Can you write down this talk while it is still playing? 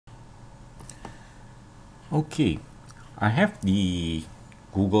Okay, I have the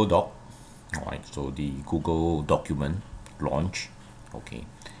Google Doc, alright, so the Google document launch, okay,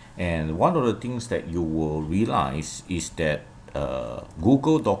 and one of the things that you will realize is that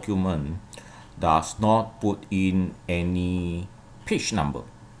Google document does not put in any page number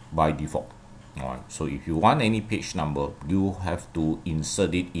by default, alright, so if you want any page number, you have to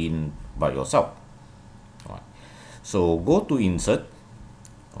insert it in by yourself, alright, so go to insert,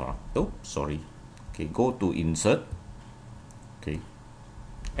 alright, oh, sorry, okay, go to insert, okay,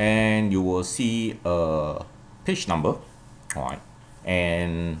 and you will see a page number, all right,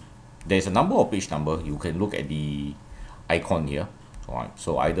 and there's a number of page number. You can look at the icon here, all right,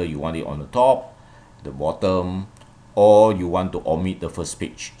 so either you want it on the top, the bottom, or you want to omit the first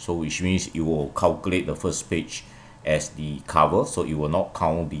page, so which means it will calculate the first page as the cover, so it will not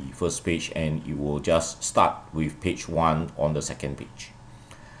count the first page and it will just start with page 1 on the second page.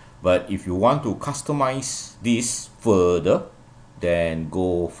 But if you want to customize this further, then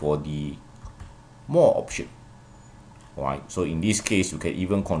go for the more option. Alright, so in this case, you can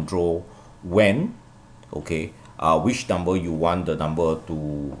even control when, okay, which number you want the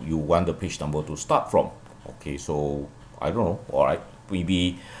page number to start from. Okay, so I don't know. Alright,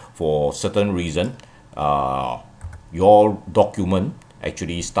 maybe for certain reason, your document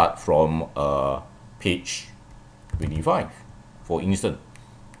actually start from page 25, for instance.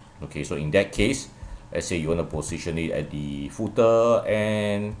 Okay, so in that case, let's say you want to position it at the footer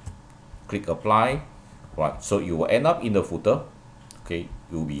and click apply, right? So you will end up in the footer, okay,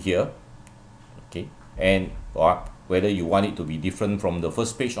 it will be here, okay, and whether you want it to be different from the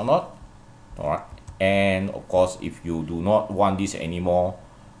first page or not, all right, and of course, if you do not want this anymore,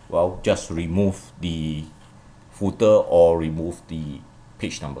 well, just remove the footer or remove the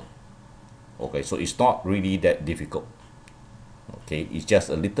page number. Okay, so it's not really that difficult. Okay, it's just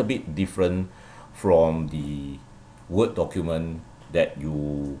a little bit different from the Word document that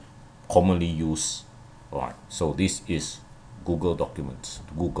you commonly use. Alright, so this is Google Documents,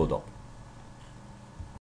 Google Doc.